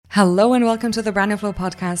Hello and welcome to the Brand Flow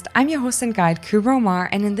podcast. I'm your host and guide, Kubra Omar,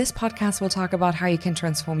 and in this podcast, we'll talk about how you can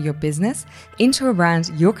transform your business into a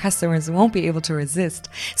brand your customers won't be able to resist.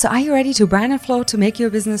 So are you ready to brand and flow to make your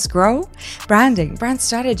business grow? Branding, brand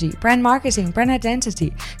strategy, brand marketing, brand identity,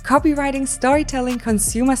 copywriting, storytelling,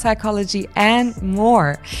 consumer psychology, and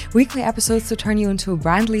more. Weekly episodes to turn you into a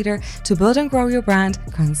brand leader to build and grow your brand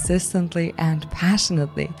consistently and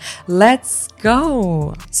passionately. Let's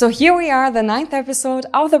go. So here we are, the 9th episode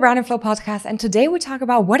of the Brand and Flow podcast, and today we talk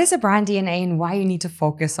about what is a brand DNA and why you need to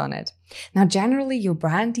focus on it. Now, generally, your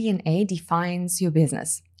brand DNA defines your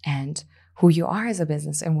business and who you are as a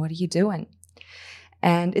business and what are you doing.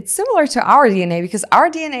 And it's similar to our DNA because our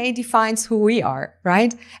DNA defines who we are,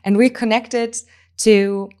 right? And we're connected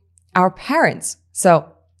to our parents.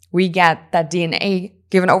 So we get that DNA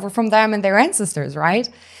given over from them and their ancestors, right?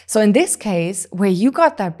 So in this case, where you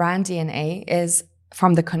got that brand DNA is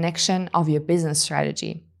from the connection of your business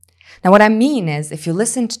strategy. Now, what I mean is, if you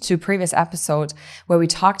listened to previous episode where we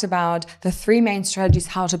talked about the 3 main strategies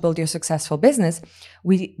how to build your successful business,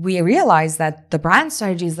 we realized that the brand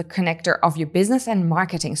strategy is the connector of your business and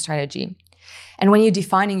marketing strategy. And when you're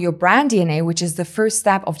defining your brand DNA, which is the first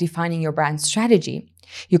step of defining your brand strategy,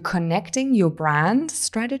 you're connecting your brand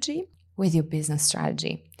strategy with your business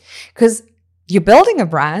strategy. Because you're building a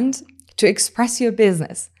brand to express your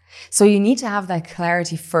business. So you need to have that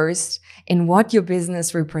clarity first in what your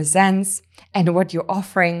business represents and what you're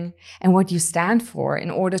offering and what you stand for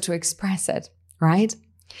in order to express it, right?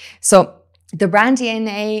 So the brand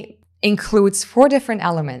DNA includes 4 different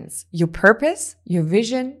elements: your purpose, your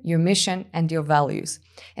vision, your mission, and your values.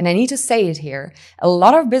 And I need to say it here. A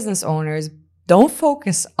lot of business owners don't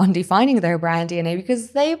focus on defining their brand DNA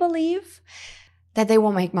because they believe that they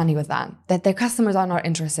won't make money with that their customers are not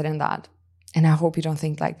interested in that. And I hope you don't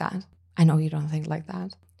think like that. I know you don't think like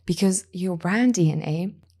that. Because your brand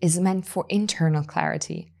DNA is meant for internal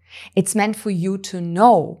clarity. It's meant for you to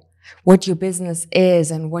know what your business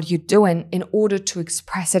is and what you're doing in order to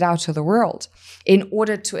express it out to the world, in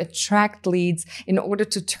order to attract leads, in order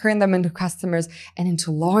to turn them into customers and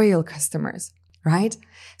into loyal customers, right?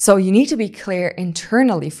 So you need to be clear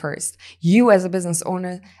internally first, you as a business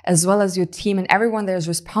owner, as well as your team and everyone that is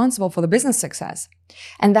responsible for the business success.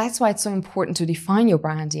 And that's why it's so important to define your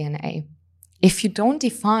brand DNA. If you don't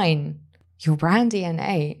define your brand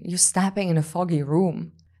DNA, you're stepping in a foggy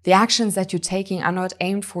room. The actions that you're taking are not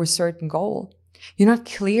aimed for a certain goal. You're not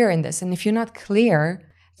clear in this. And if you're not clear,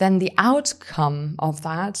 then the outcome of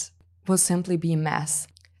that will simply be a mess.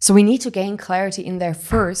 So we need to gain clarity in there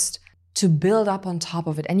first to build up on top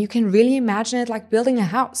of it. And you can really imagine it like building a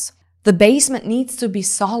house. The basement needs to be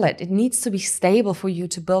solid. It needs to be stable for you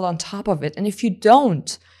to build on top of it. And if you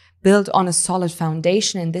don't build on a solid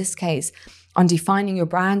foundation, in this case, on defining your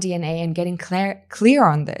brand DNA and getting clear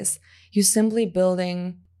on this, you're simply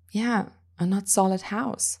building, a not solid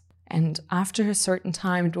house. And after a certain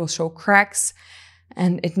time, it will show cracks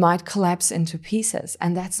and it might collapse into pieces.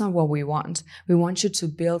 And that's not what we want. We want you to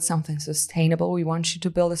build something sustainable. We want you to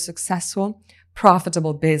build a successful,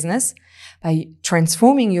 profitable business by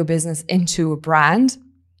transforming your business into a brand,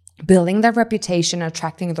 building that reputation,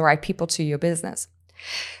 attracting the right people to your business.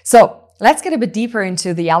 So let's get a bit deeper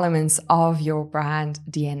into the elements of your brand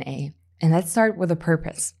DNA. And let's start with the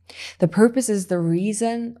purpose. The purpose is the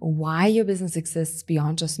reason why your business exists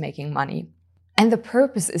beyond just making money. And the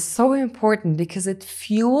purpose is so important because it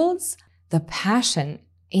fuels the passion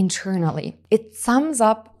internally. It sums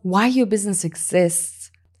up why your business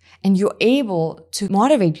exists and you're able to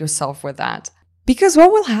motivate yourself with that. Because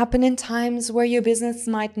what will happen in times where your business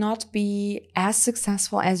might not be as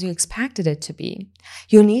successful as you expected it to be?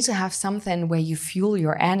 You need to have something where you fuel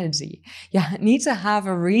your energy. You need to have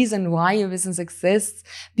a reason why your business exists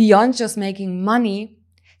beyond just making money,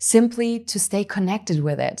 simply to stay connected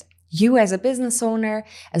with it. You as a business owner,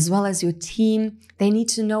 as well as your team, they need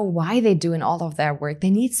to know why they're doing all of their work.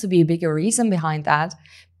 There needs to be a bigger reason behind that,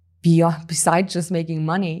 besides just making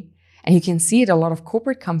money. And you can see it, a lot of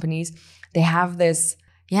corporate companies, they have this,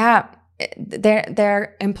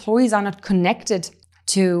 their employees are not connected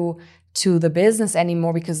to the business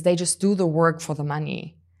anymore because they just do the work for the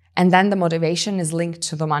money. And then the motivation is linked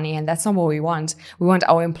to the money. And that's not what we want. We want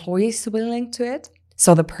our employees to be linked to it.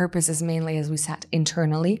 So the purpose is mainly, as we said,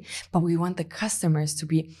 internally, but we want the customers to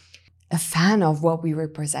be a fan of what we're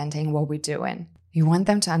representing, what we're doing. We want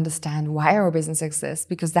them to understand why our business exists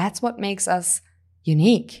because that's what makes us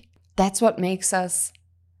unique. That's what makes us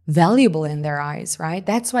valuable in their eyes, right?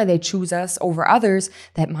 That's why they choose us over others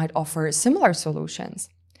that might offer similar solutions.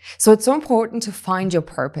 So it's so important to find your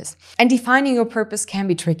purpose. And defining your purpose can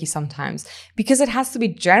be tricky sometimes because it has to be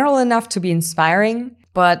general enough to be inspiring,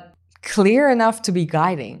 but clear enough to be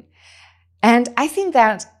guiding. And I think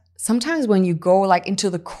that sometimes when you go like into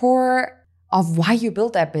the core of why you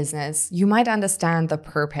built that business, you might understand the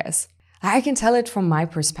purpose. I can tell it from my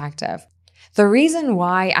perspective. The reason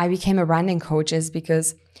why I became a branding coach is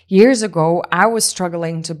because years ago, I was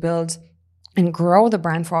struggling to build and grow the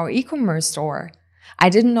brand for our e-commerce store. I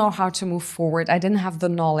didn't know how to move forward. I didn't have the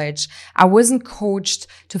knowledge. I wasn't coached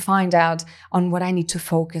to find out on what I need to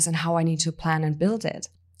focus and how I need to plan and build it.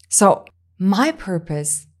 So my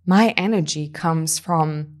purpose, my energy comes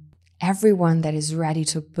from everyone that is ready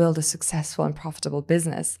to build a successful and profitable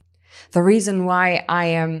business. The reason why I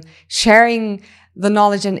am sharing the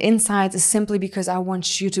knowledge and insights is simply because I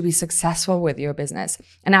want you to be successful with your business.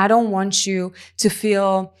 And I don't want you to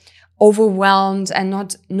feel overwhelmed and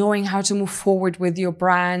not knowing how to move forward with your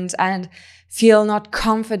brand and feel not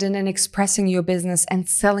confident in expressing your business and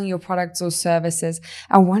selling your products or services.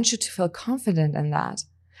 I want you to feel confident in that.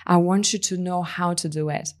 I want you to know how to do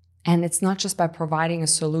it. And it's not just by providing a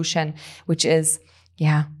solution, which is,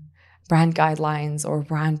 brand guidelines or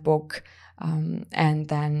brand book, and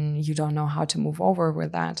then you don't know how to move over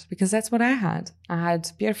with that. Because that's what I had. I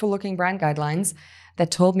had beautiful looking brand guidelines that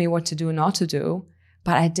told me what to do and not to do,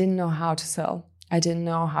 but I didn't know how to sell. I didn't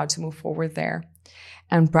know how to move forward there.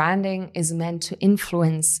 And branding is meant to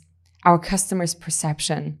influence our customers'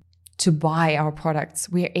 perception to buy our products.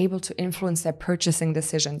 We are able to influence their purchasing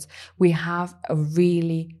decisions. We have a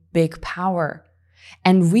really big power.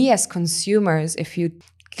 And we as consumers, if you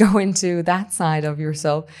go into that side of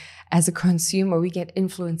yourself, as a consumer, we get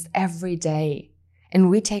influenced every day. And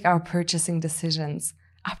we take our purchasing decisions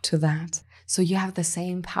up to that. So you have the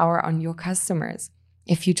same power on your customers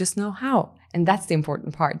if you just know how. And that's the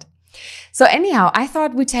important part. So anyhow, I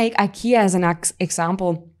thought we'd take IKEA as an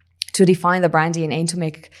example to define the brand DNA, to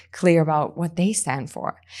make clear about what they stand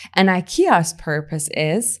for. And IKEA's purpose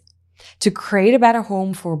is to create a better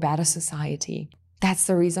home for a better society. That's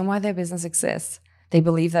the reason why their business exists. They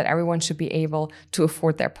believe that everyone should be able to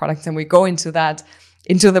afford their products. And we go into that,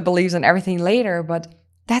 into the beliefs and everything later, but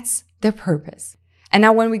that's their purpose. And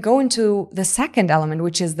now when we go into the second element,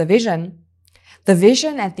 which is the vision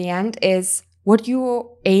at the end is what you're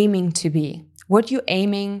aiming to be, what you're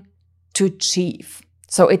aiming to achieve.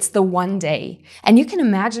 So it's the one day. And you can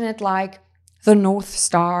imagine it like the North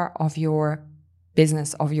Star of your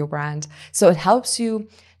business, of your brand. So it helps you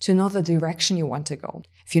to know the direction you want to go.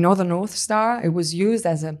 If you know the North Star, it was used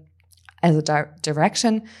as a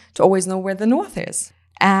direction to always know where the North is.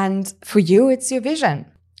 And for you, it's your vision.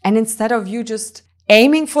 And instead of you just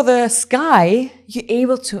aiming for the sky, you're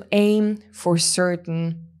able to aim for a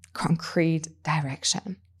certain concrete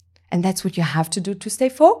direction. And that's what you have to do to stay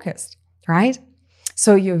focused, right?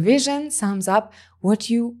 So your vision sums up what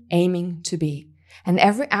you're aiming to be. And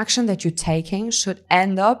every action that you're taking should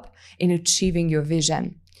end up in achieving your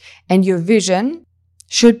vision. And your vision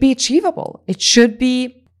should be achievable. It should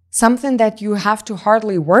be something that you have to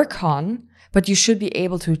hardly work on, but you should be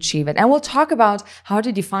able to achieve it. And we'll talk about how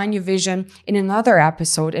to define your vision in another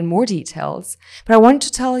episode in more details. But I want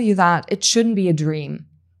to tell you that it shouldn't be a dream.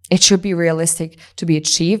 It should be realistic to be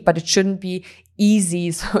achieved, but it shouldn't be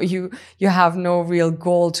easy so you have no real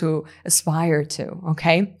goal to aspire to,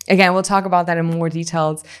 okay? Again, we'll talk about that in more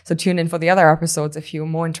details, so tune in for the other episodes if you're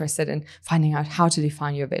more interested in finding out how to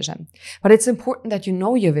define your vision. But it's important that you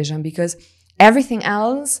know your vision because everything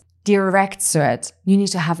else directs to it. You need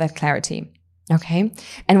to have that clarity, okay?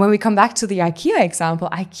 And when we come back to the IKEA example,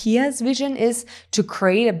 IKEA's vision is to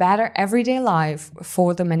create a better everyday life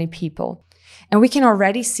for the many people. And we can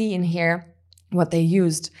already see in here what they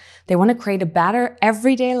used. They want to create a better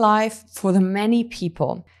everyday life for the many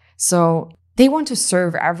people. So they want to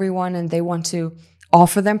serve everyone and they want to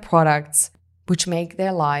offer them products which make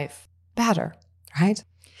their life better, right?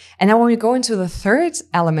 And now when we go into the third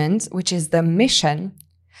element, which is the mission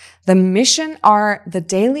are the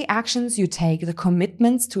daily actions you take, the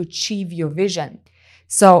commitments to achieve your vision.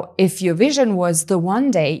 So if your vision was the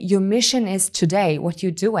one day, your mission is today, what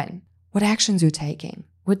you're doing, what actions you're taking,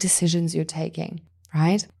 what decisions you're taking,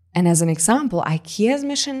 right? And as an example, IKEA's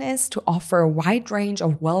mission is to offer a wide range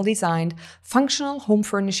of well-designed, functional home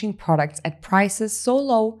furnishing products at prices so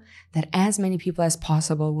low that as many people as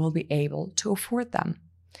possible will be able to afford them.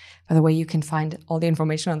 By the way, you can find all the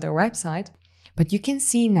information on their website, but you can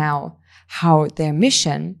see now how their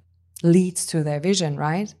mission leads to their vision,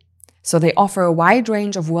 right? So they offer a wide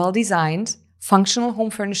range of well-designed, functional home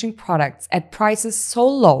furnishing products at prices so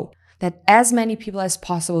low that as many people as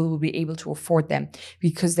possible will be able to afford them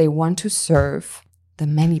because they want to serve the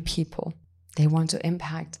many people. They want to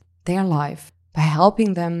impact their life by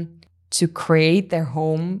helping them to create their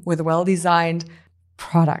home with well-designed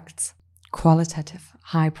products, qualitative,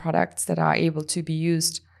 high products that are able to be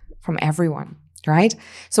used from everyone, right?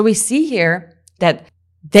 So we see here that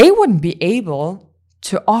they wouldn't be able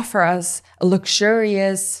to offer us a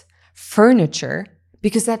luxurious furniture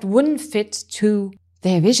because that wouldn't fit to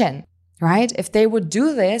their vision, right? If they would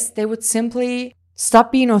do this, they would simply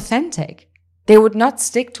stop being authentic. They would not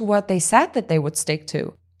stick to what they said that they would stick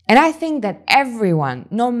to. And I think that everyone,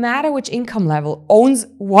 no matter which income level, owns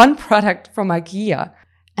one product from IKEA.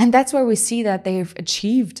 And that's where we see that they've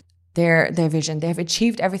achieved their vision. They've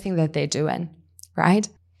achieved everything that they're doing, right?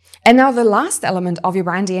 And now the last element of your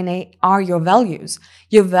brand DNA are your values.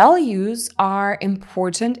 Your values are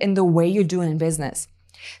important in the way you're doing business.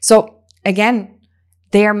 So again,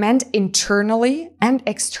 they are meant internally and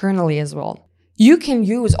externally as well. You can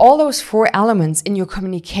use all those 4 elements in your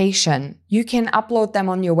communication. You can upload them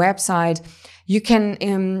on your website. You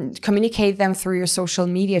can communicate them through your social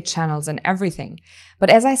media channels and everything. But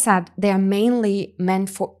as I said, they are mainly meant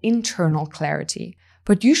for internal clarity.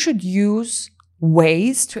 But you should use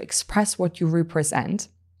ways to express what you represent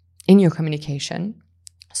in your communication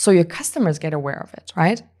so your customers get aware of it,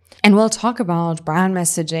 right? And we'll talk about brand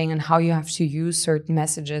messaging and how you have to use certain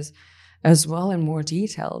messages as well in more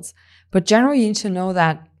details. But generally, you need to know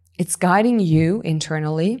that it's guiding you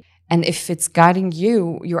internally. And if it's guiding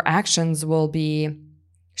you, your actions will be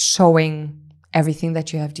showing everything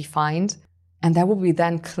that you have defined. And that will be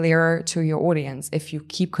then clearer to your audience if you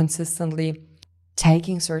keep consistently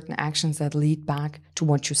taking certain actions that lead back to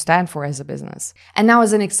what you stand for as a business. And now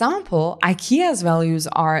as an example, IKEA's values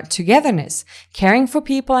are togetherness, caring for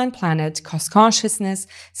people and planet, cost consciousness,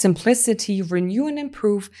 simplicity, renew and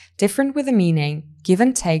improve, different with a meaning, give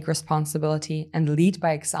and take responsibility, and lead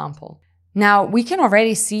by example. Now, we can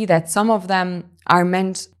already see that some of them are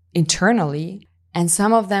meant internally and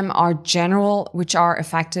some of them are general, which are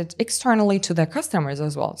affected externally to their customers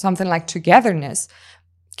as well. Something like togetherness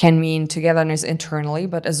can mean togetherness internally,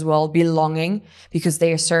 but as well belonging because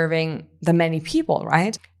they are serving the many people,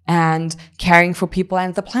 right? And caring for people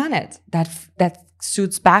and the planet. That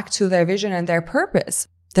suits back to their vision and their purpose.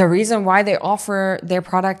 The reason why they offer their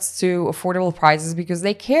products to affordable prices because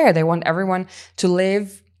they care. They want everyone to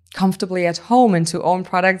live comfortably at home and to own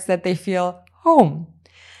products that they feel home.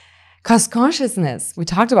 Cost consciousness. We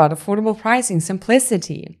talked about affordable pricing,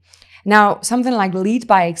 simplicity. Now, something like lead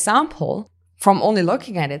by example, from only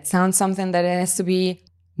looking at it, sounds something that it has to be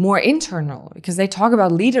more internal because they talk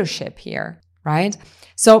about leadership here, right?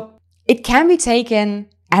 So it can be taken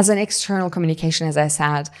as an external communication, as I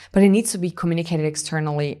said, but it needs to be communicated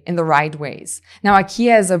externally in the right ways. Now,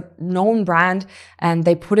 IKEA is a known brand and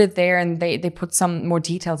they put it there and they put some more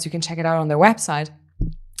details. You can check it out on their website.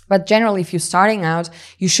 But generally, if you're starting out,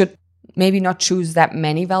 you should maybe not choose that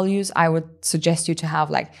many values. I would suggest you to have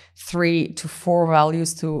like 3 to 4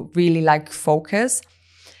 values to really focus,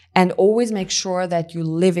 and always make sure that you're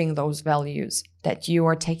living those values, that you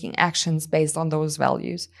are taking actions based on those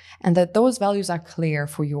values, and that those values are clear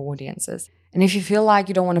for your audiences. And if you feel like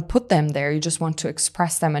you don't want to put them there, you just want to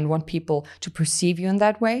express them and want people to perceive you in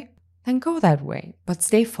that way, then go that way. But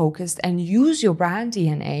stay focused and use your brand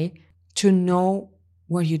DNA to know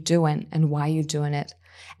what you're doing and why you're doing it,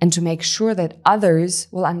 and to make sure that others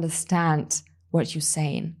will understand what you're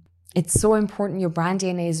saying. It's so important. Your brand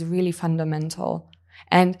DNA is really fundamental.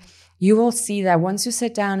 And you will see that once you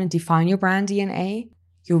sit down and define your brand DNA,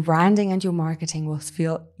 your branding and your marketing will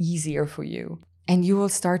feel easier for you. And you will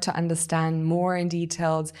start to understand more in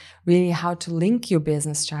details really how to link your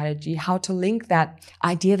business strategy, how to link that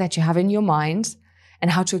idea that you have in your mind,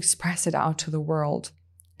 and how to express it out to the world.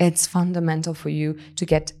 It's fundamental for you to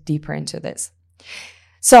get deeper into this.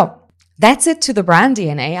 So that's it to the brand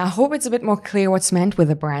DNA. I hope it's a bit more clear what's meant with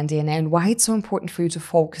the brand DNA and why it's so important for you to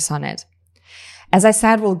focus on it. As I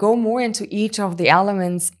said, we'll go more into each of the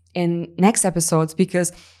elements in next episodes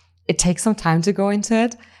because it takes some time to go into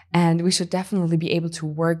it. And we should definitely be able to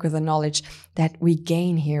work with the knowledge that we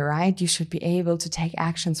gain here, right? You should be able to take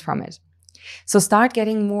actions from it. So start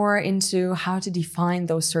getting more into how to define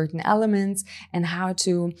those certain elements and how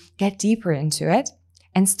to get deeper into it.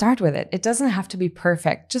 And start with it. It doesn't have to be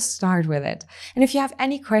perfect. Just start with it. And if you have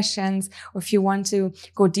any questions or if you want to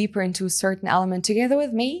go deeper into a certain element together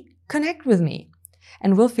with me, connect with me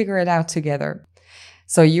and we'll figure it out together.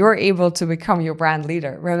 So you're able to become your brand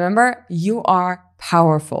leader. Remember, you are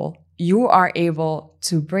powerful. You are able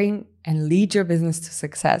to bring and lead your business to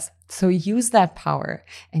success. So use that power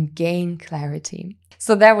and gain clarity.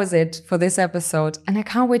 So that was it for this episode. And I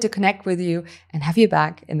can't wait to connect with you and have you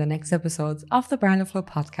back in the next episodes of the Brand and Flow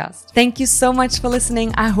podcast. Thank you so much for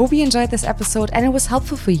listening. I hope you enjoyed this episode and it was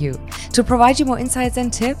helpful for you. To provide you more insights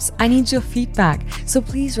and tips, I need your feedback. So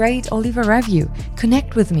please rate or leave a review.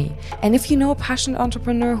 Connect with me. And if you know a passionate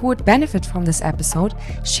entrepreneur who would benefit from this episode,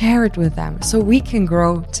 share it with them so we can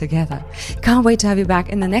grow together. Can't wait to have you back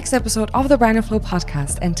in the next episode of the Brand and Flow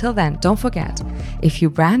podcast. Until then, don't forget, if you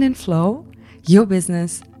brand and flow, your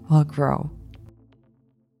business will grow.